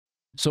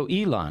So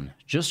Elon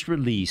just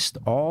released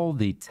all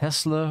the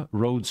Tesla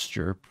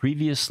Roadster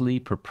previously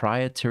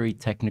proprietary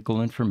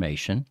technical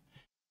information,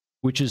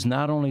 which is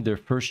not only their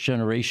first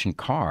generation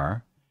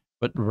car,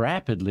 but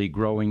rapidly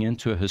growing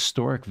into a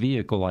historic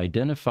vehicle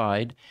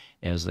identified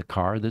as the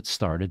car that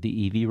started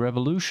the EV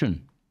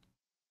revolution.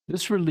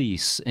 This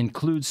release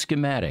includes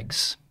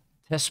schematics,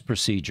 test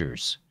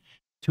procedures,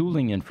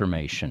 tooling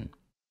information,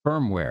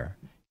 firmware,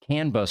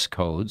 CAN bus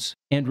codes,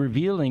 and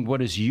revealing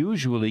what is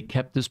usually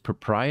kept as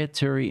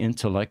proprietary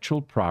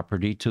intellectual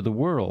property to the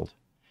world,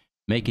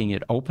 making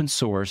it open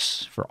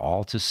source for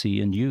all to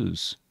see and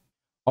use.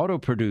 Auto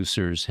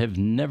producers have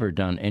never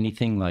done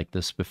anything like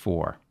this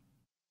before.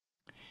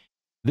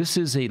 This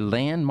is a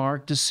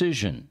landmark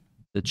decision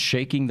that's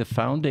shaking the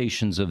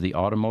foundations of the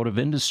automotive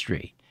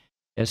industry,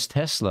 as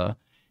Tesla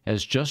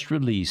has just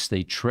released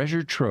a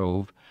treasure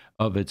trove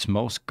of its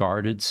most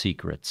guarded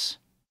secrets.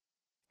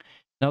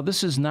 Now,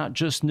 this is not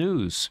just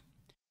news.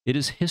 It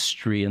is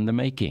history in the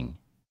making.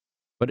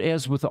 But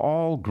as with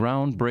all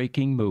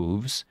groundbreaking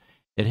moves,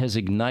 it has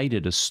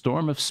ignited a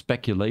storm of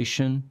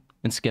speculation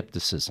and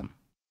skepticism.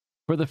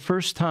 For the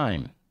first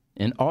time,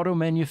 an auto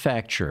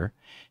manufacturer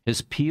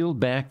has peeled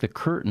back the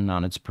curtain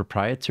on its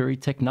proprietary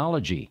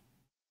technology,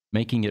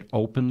 making it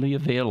openly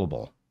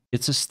available.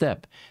 It's a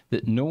step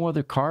that no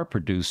other car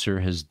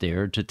producer has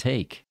dared to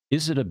take.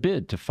 Is it a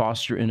bid to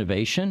foster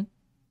innovation?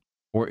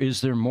 Or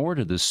is there more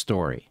to this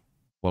story?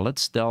 Well,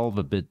 let's delve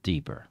a bit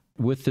deeper.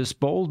 With this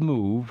bold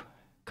move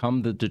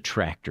come the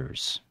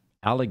detractors,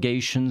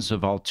 allegations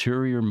of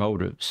ulterior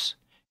motives,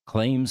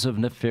 claims of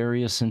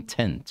nefarious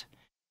intent,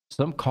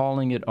 some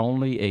calling it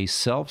only a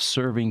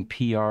self-serving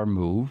PR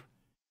move,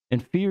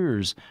 and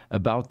fears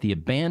about the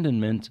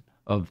abandonment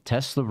of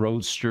Tesla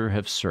Roadster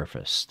have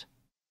surfaced.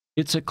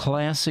 It's a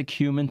classic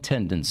human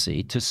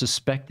tendency to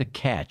suspect the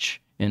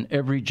catch in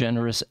every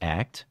generous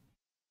act,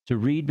 to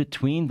read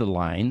between the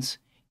lines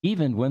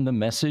even when the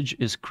message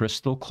is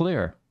crystal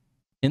clear.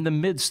 In the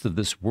midst of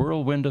this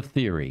whirlwind of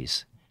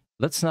theories,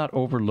 let's not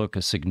overlook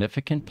a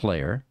significant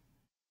player,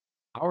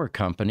 our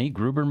company,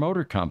 Gruber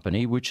Motor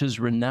Company, which is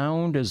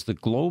renowned as the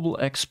global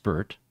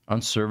expert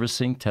on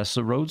servicing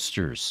Tesla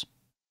Roadsters.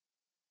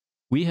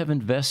 We have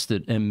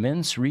invested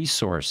immense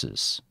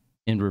resources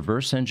in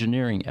reverse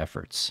engineering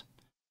efforts,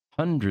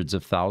 hundreds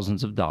of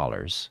thousands of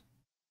dollars,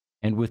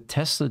 and with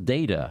Tesla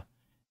data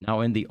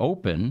now in the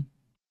open,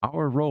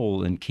 our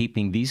role in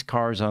keeping these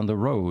cars on the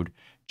road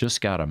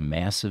just got a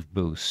massive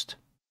boost.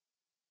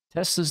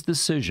 Tesla's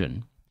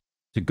decision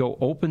to go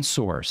open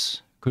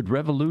source could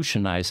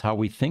revolutionize how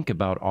we think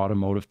about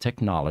automotive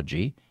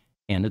technology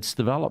and its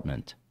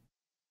development.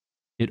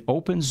 It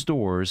opens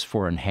doors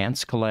for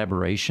enhanced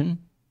collaboration,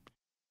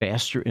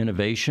 faster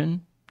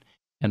innovation,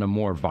 and a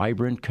more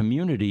vibrant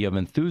community of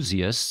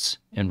enthusiasts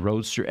and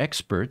Roadster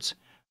experts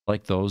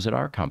like those at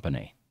our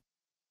company.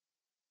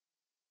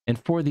 And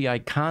for the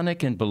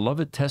iconic and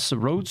beloved Tesla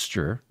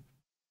Roadster,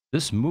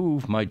 this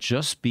move might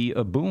just be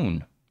a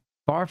boon.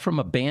 Far from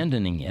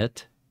abandoning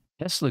it,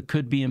 Tesla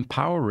could be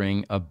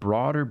empowering a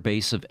broader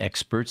base of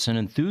experts and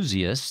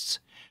enthusiasts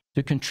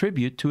to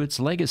contribute to its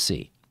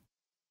legacy.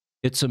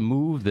 It's a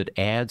move that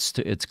adds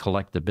to its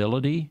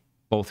collectability,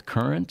 both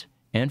current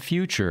and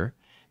future,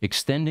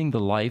 extending the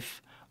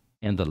life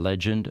and the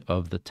legend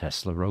of the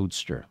Tesla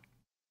Roadster.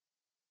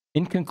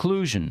 In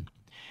conclusion,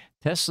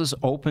 Tesla's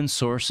open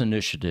source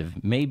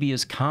initiative may be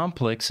as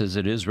complex as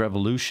it is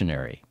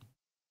revolutionary.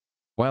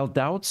 While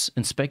doubts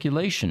and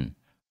speculation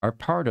are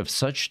part of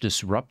such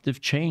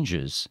disruptive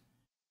changes,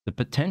 the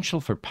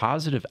potential for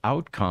positive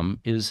outcome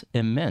is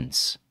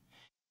immense.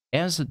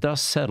 As the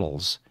dust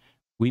settles,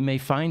 we may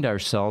find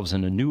ourselves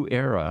in a new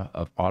era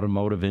of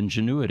automotive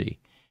ingenuity,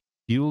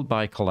 fueled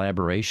by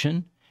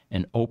collaboration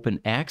and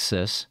open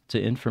access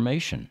to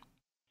information.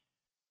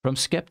 From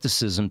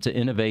skepticism to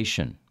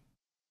innovation,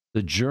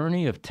 the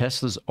journey of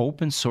Tesla's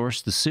open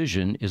source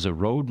decision is a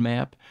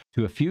roadmap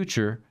to a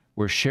future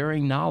where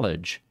sharing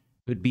knowledge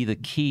could be the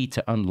key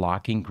to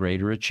unlocking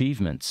greater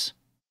achievements.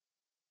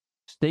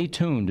 Stay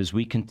tuned as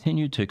we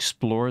continue to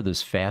explore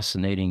this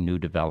fascinating new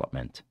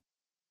development.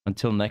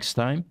 Until next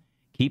time,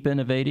 keep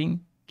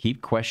innovating,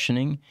 keep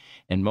questioning,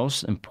 and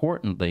most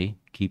importantly,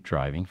 keep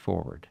driving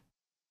forward.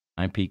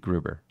 I'm Pete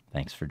Gruber.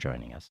 Thanks for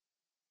joining us.